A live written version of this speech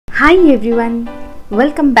Hi everyone,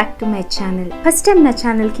 welcome back to my channel. First time na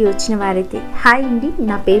channel ki vachina varayite hi andi,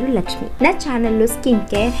 na peru Lakshmi. Na channel lo skin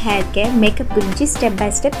care, hair care, makeup gurinchi step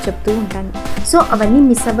by step cheptu untanu. So avanni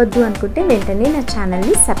miss avaddu anukunte ventane na channel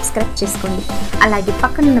ni subscribe cheskondi. Alage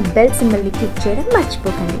pakkana na bell symbol ni click cheyadam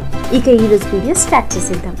marchipokandi. Ika ee roju video start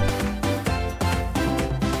chesedam.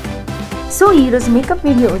 So ఈ రోజు makeup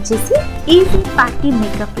video వచ్చేసి easy party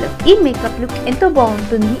makeup look. ఈ makeup look ఎంతో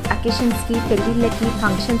బాగుంటుంది. Occasions కి, పెళ్లిళ్ళకి,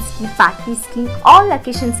 functions కి, parties కి, all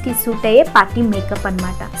occasions కి సూట్ అయ్యే పార్టీ మేకప్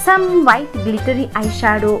అన్నమాట. Some white glittery eye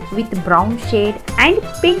shadow with brown shade and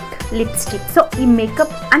pink lipstick. So ఈ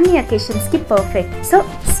మేకప్ అన్ని అకేషన్స్ కి perfect. So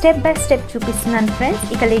step by step చూపిస్తున్నాను ఫ్రెండ్స్.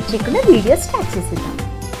 ఇక లేట్ చేయకుండా వీడియో స్టార్ట్ చేసేద్దాం.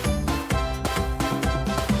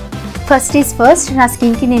 ఫస్ట్ ఈజ్ ఫస్ట్, నా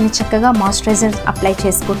స్కిన్కి నేను చక్కగా మాయిశ్చరైజర్ అప్లై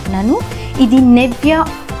చేసుకుంటున్నాను. ఇది నెవ్యా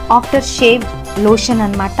ఆఫ్టర్ షేవ్ లోషన్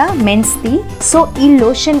అన్నమాట, మెన్స్ది. సో ఈ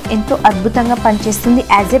లోషన్ ఎంతో అద్భుతంగా పనిచేస్తుంది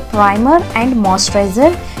as a primer and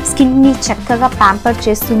moisturiser. స్కిన్ని చక్కగా ప్యాంపర్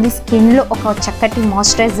చేస్తుంది, స్కిన్లో ఒక చక్కటి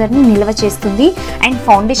మాయిశ్చరైజర్ని నిల్వ చేస్తుంది అండ్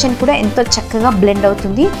ఫౌండేషన్ కూడా ఎంతో చక్కగా బ్లెండ్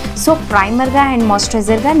అవుతుంది. సో ప్రైమర్గా అండ్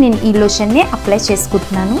మాయిశ్చరైజర్గా నేను ఈ లోషన్ని అప్లై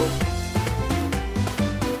చేసుకుంటున్నాను.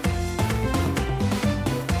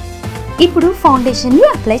 ఇప్పుడు ఫౌండేషన్ని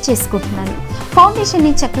అప్లై చేసుకుంటున్నాను.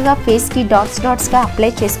 ఫౌండేషన్ని చక్కగా ఫేస్కి డాట్స్గా అప్లై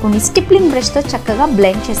చేసుకుని స్టిప్లింగ్ బ్రష్తో చక్కగా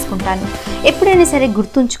బ్లెండ్ చేసుకుంటాను. ఎప్పుడైనా సరే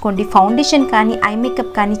గుర్తుంచుకోండి, ఫౌండేషన్ కానీ ఐ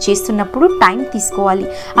మేకప్ కానీ చేస్తున్నప్పుడు టైం తీసుకోవాలి.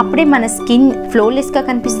 అప్పుడే మన స్కిన్ ఫ్లోలెస్గా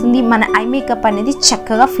కనిపిస్తుంది, మన ఐ మేకప్ అనేది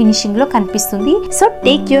చక్కగా ఫినిషింగ్లో కనిపిస్తుంది. So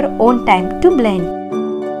take your own time to blend.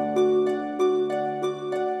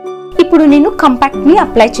 ఇప్పుడు నేను కంపాక్ట్ని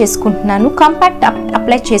అప్లై చేసుకుంటున్నాను. కంపాక్ట్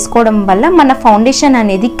అప్లై చేసుకోవడం వల్ల మన ఫౌండేషన్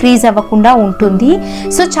అనేది క్రీజ్ అవ్వకుండా ఉంటుంది.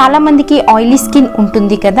 సో చాలా మందికి ఆయిలీ స్కిన్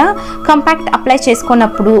ఉంటుంది కదా, కంపాక్ట్ అప్లై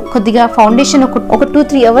చేసుకున్నప్పుడు కొద్దిగా ఫౌండేషన్ ఒక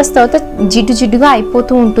 2-3 అవర్స్ తర్వాత జిడ్డుగా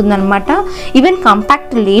అయిపోతూ ఉంటుంది అనమాట. ఈవెన్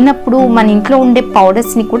కంపాక్ట్ లేనప్పుడు మన ఇంట్లో ఉండే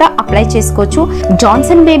పౌడర్స్ని కూడా అప్లై చేసుకోవచ్చు.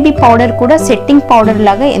 జాన్సన్ బేబీ పౌడర్ కూడా సెట్టింగ్ పౌడర్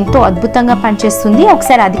లాగా ఎంతో అద్భుతంగా పనిచేస్తుంది.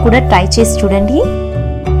 ఒకసారి అది కూడా ట్రై చేసి చూడండి.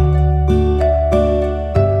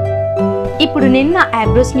 ఇప్పుడు నేను నా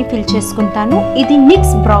ఐబ్రోస్ని ఫిల్ చేసుకుంటాను. ఇది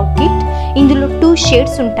మిక్స్ బ్రౌ కిట్. ఇందులో 2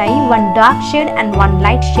 షేడ్స్ ఉంటాయి, 1 dark shade and 1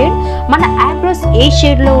 light shade. మన ఐబ్రోస్ ఏ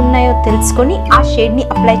షేడ్లో ఉన్నాయో తెలుసుకొని ఆ షేడ్ని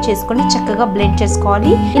అప్లై చేసుకొని చక్కగా బ్లెండ్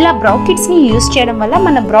చేసుకోవాలి. ఇలా బ్రౌ కిట్స్ని యూజ్ చేయడం వల్ల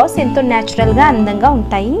మన బ్రౌస్ ఎంతో న్యాచురల్గా అందంగా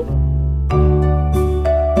ఉంటాయి.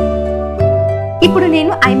 ఇప్పుడు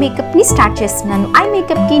నేను ఐ మేకప్ ని స్టార్ట్ చేస్తున్నాను. ఐ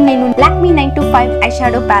మేకప్ కి నేను లాక్మీ 925 ఐ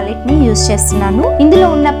షాడో ప్యాలెట్ ని యూజ్ చేస్తున్నాను. ఇందులో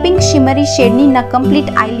ఉన్న పింక్ షిమరీ షేడ్ ని నా కంప్లీట్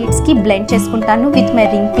ఐ లిడ్స్ కి బ్లెండ్ చేసుకుంటాను with my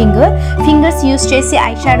ring fingers use చేసి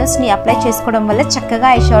ఐ షాడోస్ ని అప్లై చేసుకోవడం వల్ల చక్కగా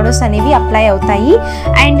ఐ షాడోస్ అనేవి అప్లై అవుతాయి.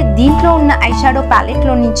 అండ్ దీంట్లో ఉన్న ఐ షాడో ప్యాలెట్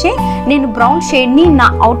లో నుంచే నేను బ్రౌన్ షేడ్ ని నా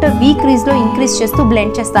అవుటర్ వీ క్రీజ్ లో ఇంక్రీజ్ చేస్తూ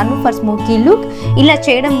బ్లెండ్ చేస్తాను ఫర్ స్మోకీ లుక్. ఇలా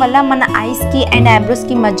చేయడం వల్ల మన ఐస్ కి అండ్ ఐబ్రోస్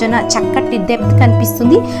కి మధ్యన చక్కటి డెప్త్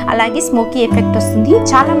కనిపిస్తుంది, అలాగే స్మోకీ ఎఫెక్ట్ వస్తుంది.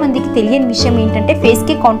 చాలా మందికి తెలియని విషయం ఏంటంటే ఫేస్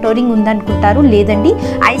కి కౌంటోరింగ్ ఉందనుకుంటారు. లేదండి,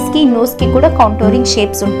 ఐస్ కి నోస్ కి కూడా కౌంటోరింగ్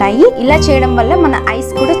షేప్స్ ఉంటాయి. ఇలా చేయడం వల్ల మన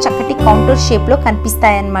ఐస్ కూడా చక్కటి కౌంటోర్ షేప్ లో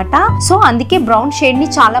కనిపిస్తాయి అన్నమాట. సో అందుకే బ్రౌన్ షేడ్ ని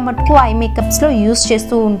చాలా మటుకు ఐ మేకప్స్ లో యూజ్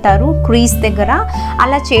చేస్తూ ఉంటారు క్రీజ్ దగ్గర.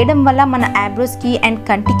 అలా చేయడం వల్ల మన ఐబ్రోస్ కి అండ్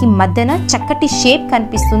కంటికి మధ్యన చక్కటి షేప్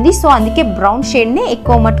కనిపిస్తుంది. సో అందుకే బ్రౌన్ షేడ్ ని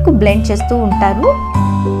ఎక్కువ మటుకు బ్లెండ్ చేస్తూ ఉంటారు.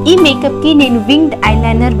 ఈ మేకప్ కి నేను వింగ్డ్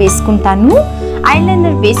ఐలైనర్ వేసుకుంటాను.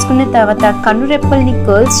 ఐలైనర్ వేసుకున్న తర్వాత కన్నురెప్పల్ని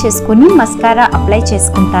కర్ల్స్ చేసుకుని మస్కారా అప్లై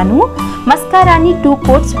చేసుకుంటాను. మస్కారాని 2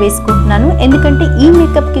 కోట్స్ వేసుకుంటున్నాను, ఎందుకంటే ఈ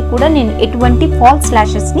మేకప్కి కూడా నేను ఎటువంటి ఫాల్స్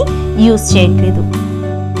ల్యాషెస్ని యూజ్ చేయట్లేదు.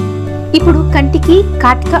 ఇప్పుడు కంటికి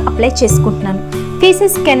కాటుక అప్లై చేసుకుంటున్నాను.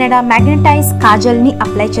 ఫేసెస్ కెనడా మ్యాగ్నటైజ్ కాజల్ని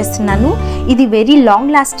అప్లై చేస్తున్నాను. ఇది వెరీ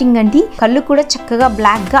లాంగ్ లాస్టింగ్ అండి, కళ్ళు కూడా చక్కగా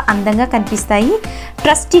బ్లాక్గా అందంగా కనిపిస్తాయి.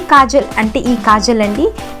 ట్రస్టీ కాజల్ అంటే ఈ కాజల్ అండి.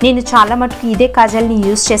 నేను చాలా మటుకు ఇదే కాజల్ని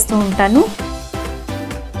యూజ్ చేస్తూ ఉంటాను.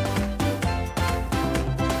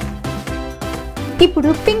 ఇప్పుడు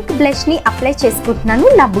పింక్ బ్లష్ ని అప్లై చేసుకుంటున్నాను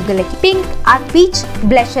నా బుగ్గలకి. Pink are peach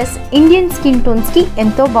blushes Indian skin tones కి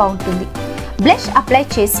ఎంతో బాగుంటుంది. బ్లష్ అప్లై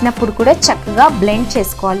చేసినప్పుడు కూడా చక్కగా బ్లెండ్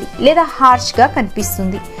చేసుకోవాలి, లేదా హార్ష్గా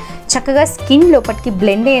కనిపిస్తుంది. చక్కగా స్కిన్ లోపలికి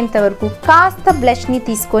బ్లెండ్ అయ్యేంత వరకు కాస్త బ్లష్ని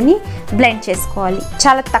తీసుకొని బ్లెండ్ చేసుకోవాలి.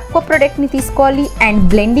 చాలా తక్కువ ప్రోడక్ట్ని తీసుకోవాలి అండ్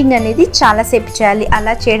బ్లెండింగ్ అనేది చాలాసేపు చేయాలి.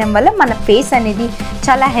 అలా చేయడం వల్ల మన ఫేస్ అనేది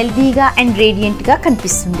చాలా హెల్దీగా అండ్ రేడియంట్గా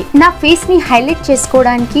కనిపిస్తుంది. నా ఫేస్ని హైలైట్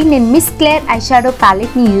చేసుకోవడానికి నేను miss Clare eye shadow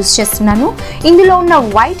ప్యాలెట్ని use చేస్తున్నాను. ఇందులో ఉన్న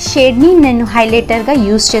వైట్ షేడ్ని నేను హైలైటర్గా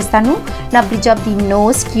యూజ్ చేస్తాను. నా bridge of the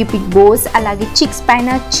nose, Cupid Bose, అలాగే చిక్స్ పైన,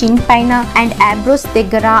 చిన్ పైన అండ్ ఐబ్రోస్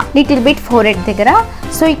దగ్గర, లిటిల్ బిట్ ఫోరెడ్ దగ్గర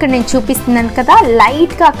సో ఇక్కడ నేను చూపిస్తున్నాను కదా,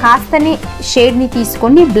 లైట్గా కాస్తనే షేడ్ని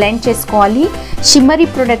తీసుకొని బ్లెండ్ చేసుకోవాలి. షిమ్మరీ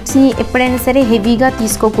ప్రొడక్ట్స్ని ఎప్పుడైనా సరే హెవీగా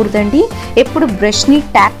తీసుకోకూడదండి. ఎప్పుడు బ్రష్ని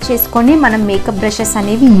ట్యాప్ చేసుకొని మనం మేకప్ బ్రషెస్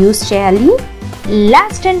అనేవి యూస్ చేయాలి.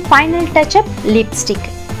 Last and final touch up lipstick.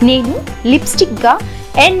 నేను లిప్స్టిక్గా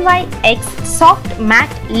NYX సాఫ్ట్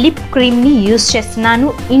మ్యాట్ లిప్ క్రీమ్ని యూస్ చేస్తున్నాను.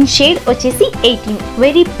 ఇన్ షేడ్ వచ్చేసి 18.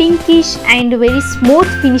 Very pinkish and very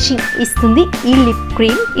smooth finishing ఇస్తుంది ఈ లిప్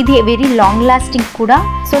క్రీమ్. ఇది వెరీ లాంగ్ లాస్టింగ్ కూడా.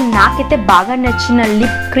 సో నాకైతే బాగా నచ్చిన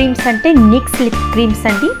లిప్ క్రీమ్స్ అంటే నిక్స్ లిప్ క్రీమ్స్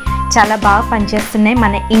అండి. చాలా బాగా పనిచేస్తున్నాయి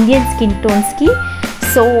మన ఇండియన్ స్కిన్ టోన్స్కి.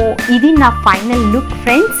 సో ఇది నా ఫైనల్ లుక్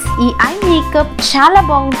ఫ్రెండ్స్. ఈ ఐ మేకప్ చాలా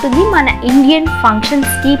బాగుంటుంది మన ఇండియన్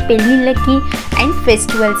ఫంక్షన్స్కి, పెళ్ళిళ్ళకి అండ్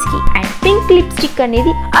ఫెస్టివల్స్కి. అండ్ పింక్ లిప్స్టిక్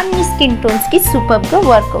అనేది అన్ని స్కిన్ టోన్స్కి సూపర్గా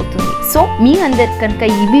వర్క్ అవుతుంది. సో మీ అందరికి కనుక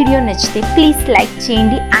ఈ వీడియో నచ్చితే ప్లీజ్ లైక్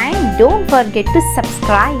చేయండి and don't forget to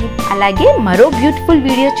subscribe. అలాగే మరో బ్యూటిఫుల్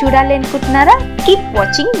వీడియో చూడాలి అనుకుంటున్నారా? Keep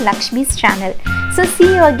watching Lakshmi's channel. So see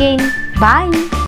you again. Bye.